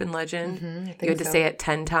the urban legend? You had to say it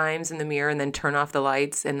 10 times in the mirror and then turn off the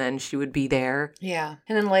lights and then she would be there. Yeah.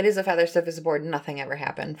 And then Light as a Feather, Stiff as a Board, nothing ever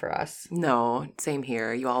happened for us. No, same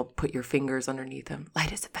here. You all put your fingers underneath them.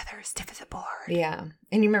 Light as a feather, stiff as a board. Yeah.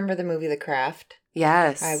 And you remember the movie The Craft?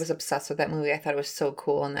 Yes. I was obsessed with that movie. I thought it was so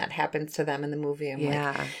cool. And that happens to them in the movie. I'm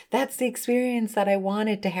like, that's the experience that I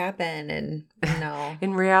wanted to happen. And no.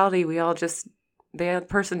 In reality, the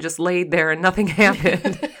person just laid there and nothing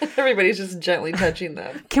happened. Everybody's just gently touching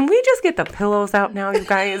them. Can we just get the pillows out now, you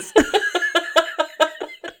guys?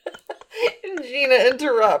 And Gina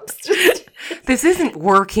interrupts. This isn't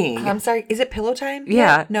working. I'm sorry. Is it pillow time?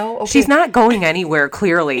 Yeah. No? Okay. She's not going anywhere,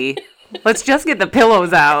 clearly. Let's just get the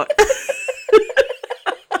pillows out.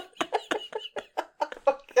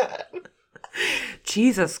 Oh, God.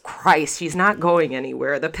 Jesus Christ, she's not going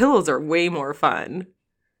anywhere. The pillows are way more fun.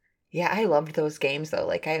 Yeah, I loved those games, though.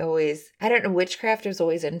 Like, I don't know, witchcraft was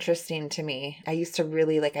always interesting to me. I used to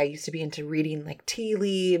be into reading, like, tea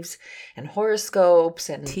leaves and horoscopes.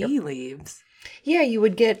 And tea leaves? Yeah,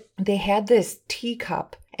 they had this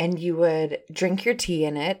teacup, and you would drink your tea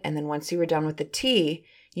in it, and then once you were done with the tea,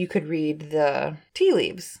 you could read the tea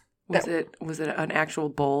leaves. Was it an actual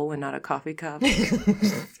bowl and not a coffee cup? All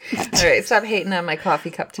right, stop hating on my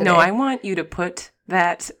coffee cup today. No, I want you to put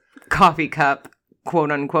that coffee cup,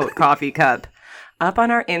 quote unquote coffee cup, up on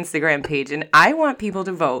our Instagram page, and I want people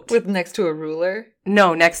to vote. With next to a ruler?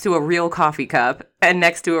 No, next to a real coffee cup and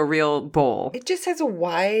next to a real bowl. It just has a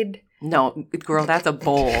wide... No, girl, that's a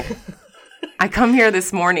bowl. I come here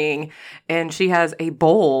this morning and she has a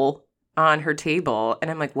bowl on her table,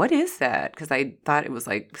 and I'm like, what is that? Because I thought it was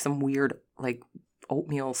like some weird like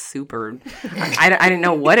oatmeal soup, or I didn't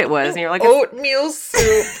know what it was. And you're like, oatmeal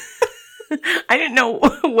soup. I didn't know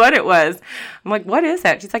what it was. I'm like, what is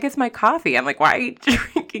that? She's like, it's my coffee. I'm like, why are you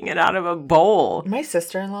drinking it out of a bowl? My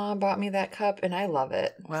sister-in-law bought me that cup, and I love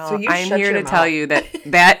it. Well, so I'm here to tell you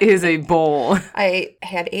that is a bowl. I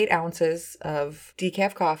had 8 ounces of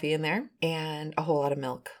decaf coffee in there and a whole lot of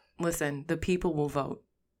milk. Listen, the people will vote,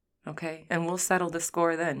 okay? And we'll settle the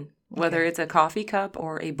score then, whether it's a coffee cup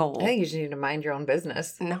or a bowl. I think you just need to mind your own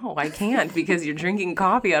business. No, I can't, because you're drinking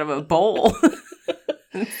coffee out of a bowl.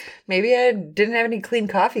 Maybe I didn't have any clean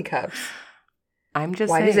coffee cups. I'm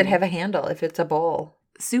just saying. Why does it have a handle if it's a bowl?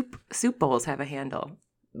 Soup bowls have a handle.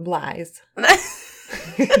 Lies.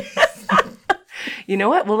 You know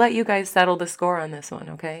what? We'll let you guys settle the score on this one,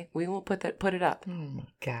 okay? We will put it up. Oh my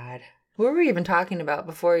God. What were we even talking about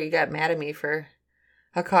before you got mad at me for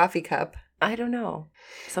a coffee cup? I don't know.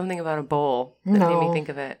 Something about a bowl that made me think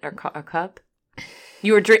of it. Or a cup?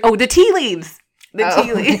 You were the tea leaves. The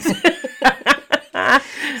tea leaves.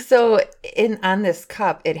 So on this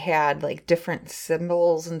cup, it had like different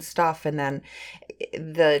symbols and stuff, and then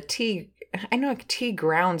the tea. I know like tea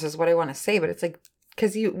grounds is what I want to say, but it's like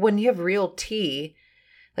because when you have real tea,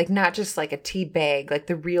 like not just like a tea bag, like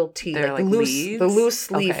the real tea, They're like like the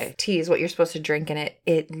loose leaf Okay. tea is what you're supposed to drink, and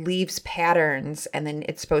it leaves patterns, and then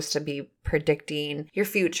it's supposed to be predicting your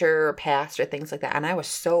future or past or things like that. And I was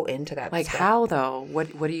so into that. Like stuff. how though? What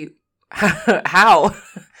do you? How?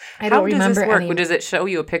 I don't How does remember this work? any. Does it show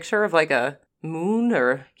you a picture of like a moon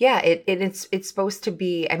or? Yeah, it's supposed to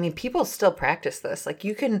be. I mean, people still practice this. Like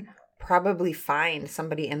you can probably find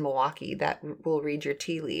somebody in Milwaukee that will read your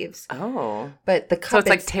tea leaves. Oh, But the cup, so it's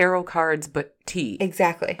like tarot cards but tea.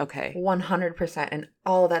 Exactly. Okay. 100%. And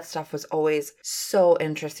all of that stuff was always so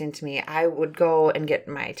interesting to me. I would go and get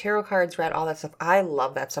my tarot cards read, all that stuff. I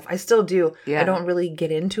love that stuff. I still do. Yeah. I don't really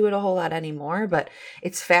get into it a whole lot anymore, but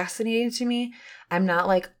it's fascinating to me. I'm not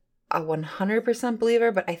like a 100%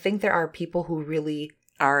 believer, but I think there are people who really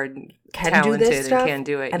Are can talented do this stuff. and can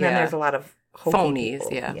do it. And yeah. then there's a lot of hokey phonies.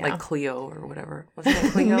 people. Yeah, like Cleo or whatever. Wasn't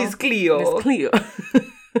it Cleo? Miss Cleo. Miss Cleo.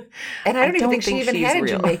 And I don't even think she think even she's had a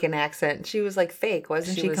real. Jamaican accent. She was like fake,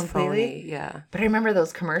 wasn't she was completely? phony, yeah. But I remember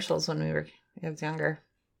those commercials when I was younger.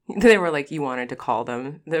 They were like, you wanted to call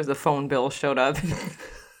them. There's a phone bill showed up.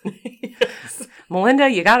 Yes. Melinda,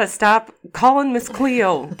 you got to stop calling Miss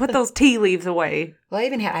Cleo. Put those tea leaves away. Well, I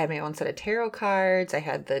had my own set of tarot cards. I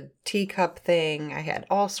had the teacup thing. I had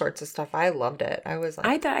all sorts of stuff. I loved it. I was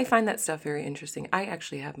like, I find that stuff very interesting. I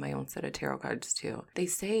actually have my own set of tarot cards too. They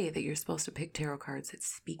say that you're supposed to pick tarot cards that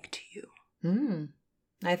speak to you.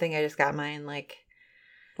 I think I just got mine like,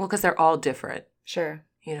 Well, because they're all different. sure.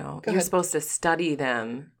 You know, Go you're ahead. supposed to study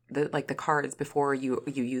them, the cards before you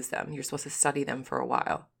use them. You're supposed to study them for a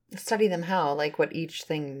while. Study them how? Like what each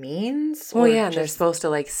thing means? Well, Or yeah, and they're just- supposed to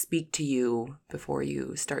like speak to you before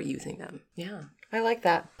you start using them. Yeah. I like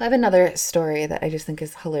that. I have another story that I just think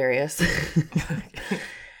is hilarious.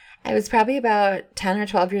 I was probably about 10 or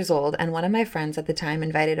 12 years old, and one of my friends at the time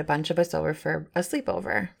invited a bunch of us over for a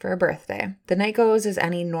sleepover for a birthday. The night goes as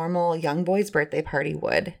any normal young boy's birthday party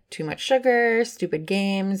would. Too much sugar, stupid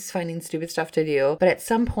games, finding stupid stuff to do. But at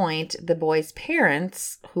some point, the boy's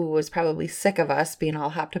parents, who was probably sick of us being all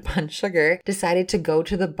hopped up on sugar, decided to go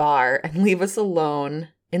to the bar and leave us alone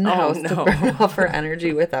in the house to burn off our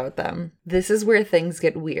energy without them. This is where things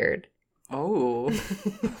get weird. Oh.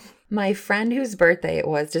 My friend whose birthday it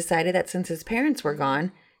was decided that since his parents were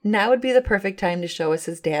gone, now would be the perfect time to show us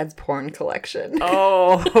his dad's porn collection.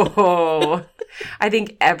 Oh. I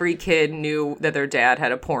think every kid knew that their dad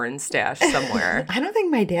had a porn stash somewhere. I don't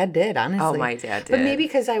think my dad did, honestly. Oh, my dad did. But maybe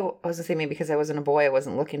because I was going to say maybe because I wasn't a boy, I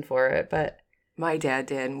wasn't looking for it. But My dad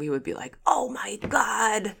did, and we would be like, oh my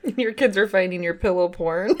God. your kids are finding your pillow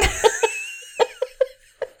porn.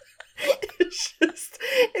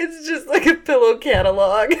 It's just like a pillow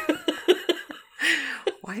catalog.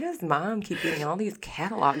 Why does mom keep getting all these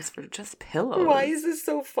catalogs for just pillows? Why is this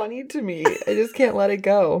so funny to me? I just can't let it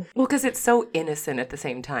go. Well, because it's so innocent at the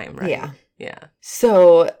same time, right? Yeah. Yeah.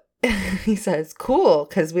 So he says, cool,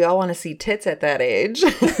 because we all want to see tits at that age.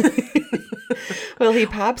 Well, he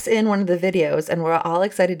pops in one of the videos, and we're all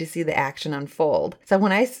excited to see the action unfold. So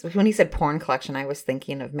when he said porn collection, I was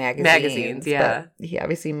thinking of magazines. Magazines, yeah. But he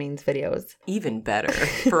obviously means videos. Even better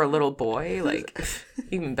for a little boy. Like,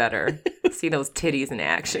 even better. See those titties in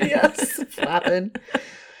action. Yes, flapping.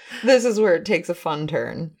 This is where it takes a fun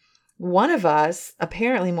turn. One of us,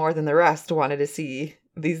 apparently more than the rest, wanted to see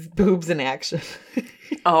these boobs in action.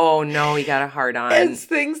 Oh, no, he got a hard on. As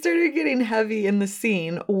things started getting heavy in the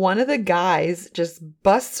scene, one of the guys just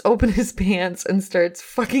busts open his pants and starts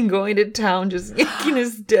fucking going to town, just yanking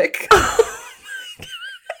his dick.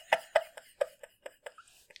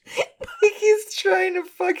 Like he's trying to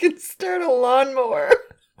fucking start a lawnmower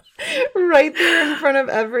right there in front of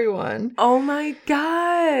everyone. Oh, my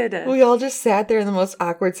God. We all just sat there in the most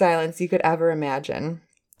awkward silence you could ever imagine.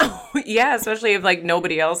 Yeah, especially if, like,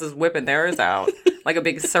 nobody else is whipping theirs out. Like a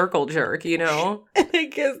big circle jerk, you know? And I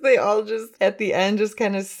guess they all just, at the end, just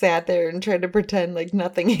kind of sat there and tried to pretend like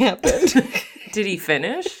nothing happened. Did he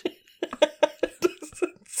finish?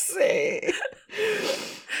 Doesn't say.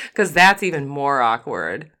 Because that's even more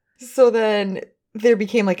awkward. So then there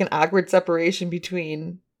became like an awkward separation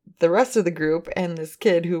between the rest of the group and this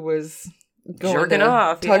kid who was going Jerking to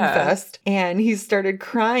off, Tug yeah. Fest. And he started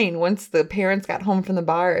crying once the parents got home from the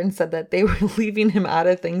bar and said that they were leaving him out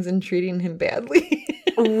of things and treating him badly.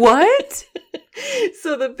 What?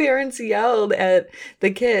 So the parents yelled at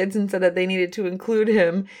the kids and said that they needed to include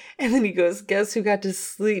him. And then he goes, guess who got to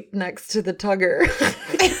sleep next to the tugger?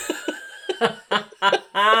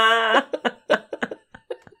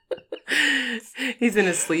 He's in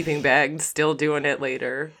his sleeping bag, still doing it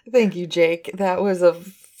later. Thank you, Jake. That was a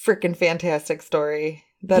freaking fantastic story.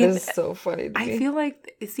 That is so funny to me. I feel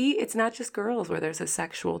like, see, it's not just girls where there's a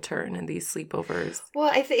sexual turn in these sleepovers.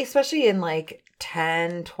 Well, I think especially in like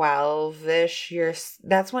 10, 12-ish years,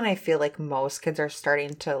 that's when I feel like most kids are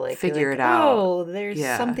starting to like figure it out. Oh, there's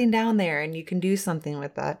something down there and you can do something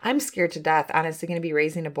with that. I'm scared to death, honestly, going to be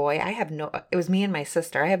raising a boy. It was me and my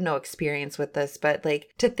sister. I have no experience with this, but like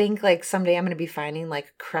to think like someday I'm going to be finding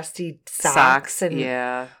like crusty socks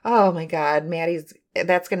and oh my God,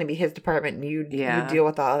 that's going to be his department, and you deal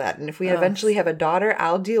with all of that. And if we eventually have a daughter,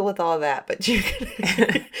 I'll deal with all of that. But you're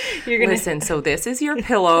going to listen. So this is your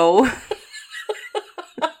pillow.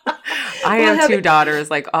 I have two daughters.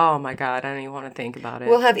 Like, oh my God, I don't even want to think about it.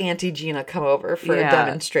 We'll have Auntie Gina come over for a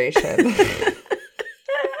demonstration.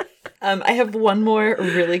 I have one more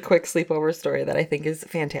really quick sleepover story that I think is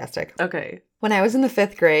fantastic. Okay. When I was in the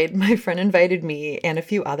 5th grade, my friend invited me and a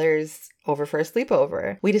few others over for a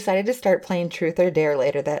sleepover. We decided to start playing Truth or Dare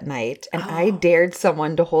later that night, and I dared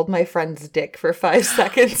someone to hold my friend's dick for 5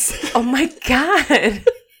 seconds. Oh my God.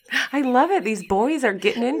 I love it. These boys are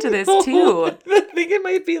getting into this too. I think it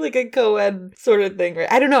might be like a co-ed sort of thing.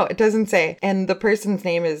 Right? I don't know. It doesn't say. And the person's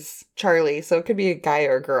name is Charlie, so it could be a guy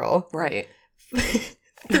or a girl. Right.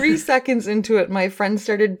 3 seconds into it, my friend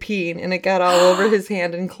started peeing, and it got all over his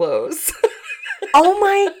hand and clothes. Oh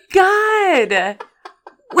my God.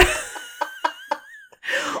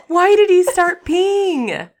 Why did he start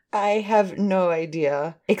peeing? I have no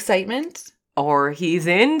idea. Excitement? Or he's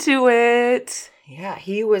into it. Yeah,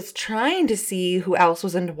 he was trying to see who else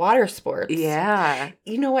was into water sports. Yeah.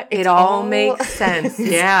 You know what? It all makes sense.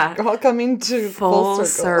 Yeah. All coming to full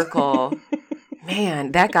circle.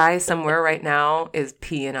 Man, that guy somewhere right now is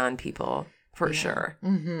peeing on people for sure.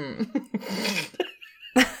 Mm-hmm.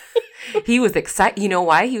 He was excited. You know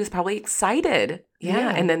why? He was probably excited. Yeah.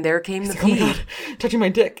 And then there came the pee. Oh my God, touching my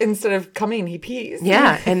dick. Instead of coming, he pees.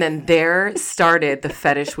 Yeah. And then there started the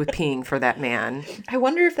fetish with peeing for that man. I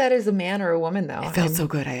wonder if that is a man or a woman, though. It felt so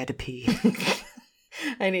good. I had to pee.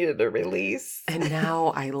 I needed a release. And now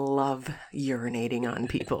I love urinating on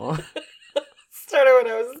people. Started when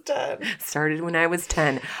I was 10. Started when I was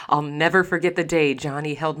 10. I'll never forget the day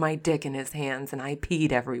Johnny held my dick in his hands and I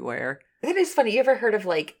peed everywhere. That is funny. You ever heard of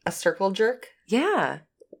like a circle jerk? Yeah.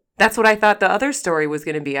 That's what I thought the other story was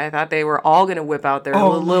going to be. I thought they were all going to whip out their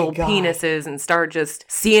little penises and start just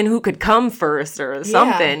seeing who could come first or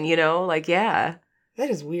something, you know? Like, yeah.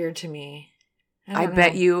 That is weird to me. I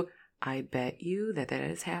bet you that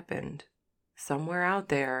has happened. Somewhere out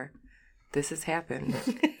there, this has happened.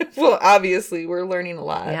 Well, obviously, we're learning a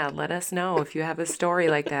lot. Yeah, let us know if you have a story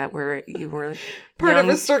like that where you were part of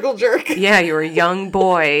a circle jerk. Yeah, you were a young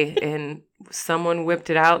boy and someone whipped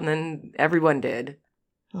it out and then everyone did.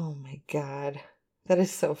 Oh my God. That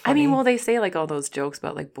is so funny. I mean, well, they say like all those jokes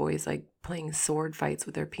about like boys like playing sword fights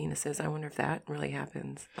with their penises. I wonder if that really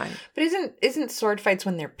happens. But isn't sword fights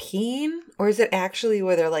when they're peeing? Or is it actually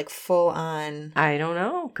where they're like full on? I don't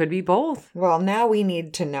know. Could be both. Well, now we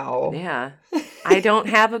need to know. Yeah. I don't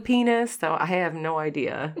have a penis, so I have no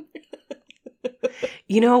idea.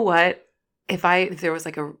 You know what? If there was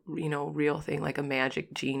like a, real thing, like a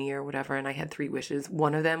magic genie or whatever, and I had 3 wishes,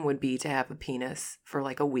 one of them would be to have a penis for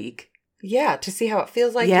like a week. Yeah, to see how it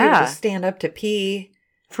feels like. Yeah. You just stand up to pee.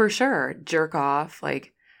 For sure. Jerk off.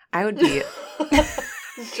 Like, I would be...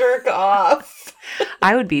 Jerk off.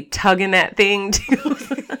 I would be tugging that thing, too.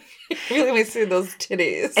 Let me see those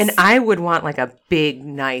titties. And I would want, like, a big,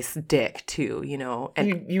 nice dick, too, you know?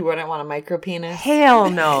 And you wouldn't want a micro penis?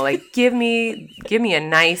 Hell no. Like, give me a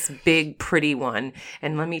nice, big, pretty one.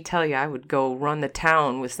 And let me tell you, I would go run the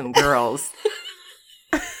town with some girls.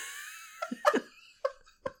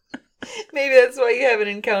 Maybe that's why you haven't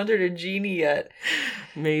encountered a genie yet.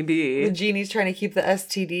 Maybe. The genie's trying to keep the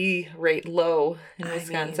STD rate low in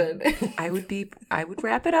Wisconsin. I would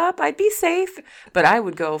wrap it up. I'd be safe. But I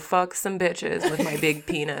would go fuck some bitches with my big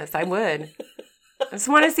penis. I would. I just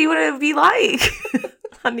want to see what it would be like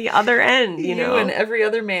on the other end, you know? You and every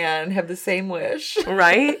other man have the same wish.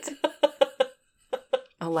 Right?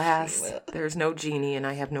 Alas, there's no genie and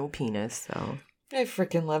I have no penis, so. I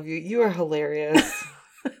freaking love you. You are hilarious.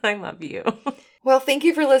 I love you. Well, thank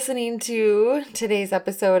you for listening to today's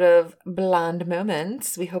episode of Blonde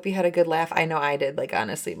Moments. We hope you had a good laugh. I know I did. Like,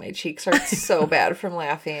 honestly, my cheeks hurt so bad from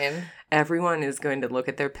laughing. Everyone is going to look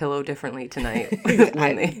at their pillow differently tonight.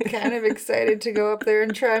 I'm kind of excited to go up there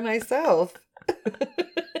and try myself.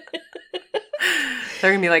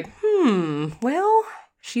 They're going to be like, well,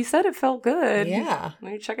 She said it felt good. Yeah.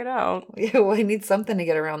 Let me check it out. Yeah, well, I need something to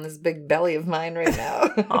get around this big belly of mine right now.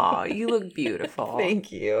 Aw, you look beautiful.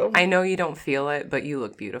 Thank you. I know you don't feel it, but you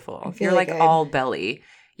look beautiful. feel You're like like all belly.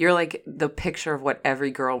 You're like the picture of what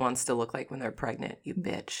every girl wants to look like when they're pregnant. You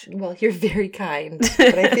bitch. Well, you're very kind.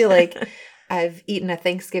 But I feel like I've eaten a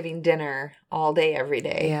Thanksgiving dinner all day, every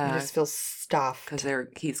day. Yeah. I just feel stuffed. Because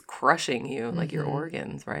he's crushing you, like your Mhm.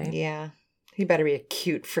 organs, right? Yeah. He better be a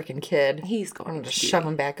cute freaking kid. He's I'm going going to to shove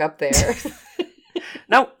him back up there.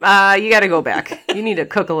 Nope. You got to go back. You need to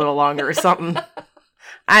cook a little longer or something.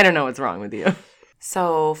 I don't know what's wrong with you.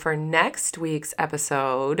 So for next week's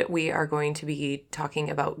episode, we are going to be talking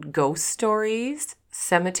about ghost stories,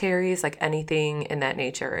 cemeteries, like anything in that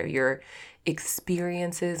nature. Your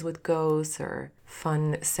experiences with ghosts or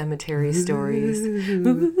fun cemetery stories.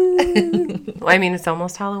 Well, I mean, it's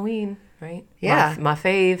almost Halloween, right? Yeah. My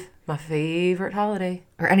favorite holiday.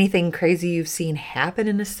 Or anything crazy you've seen happen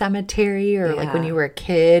in a cemetery, or like when Yeah. you were a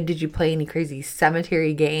kid, did you play any crazy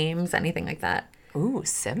cemetery games? Anything like that? Ooh,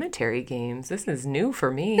 cemetery games. This is new for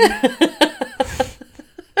me.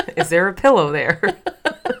 Is there a pillow there?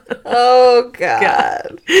 Oh,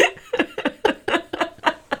 God.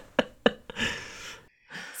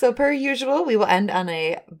 So per usual, we will end on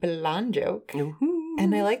a blonde joke. Ooh.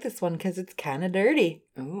 And I like this one because it's kind of dirty.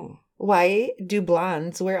 Ooh. Why do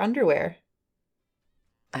blondes wear underwear?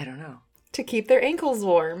 I don't know. To keep their ankles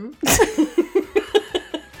warm.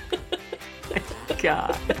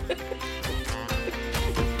 God.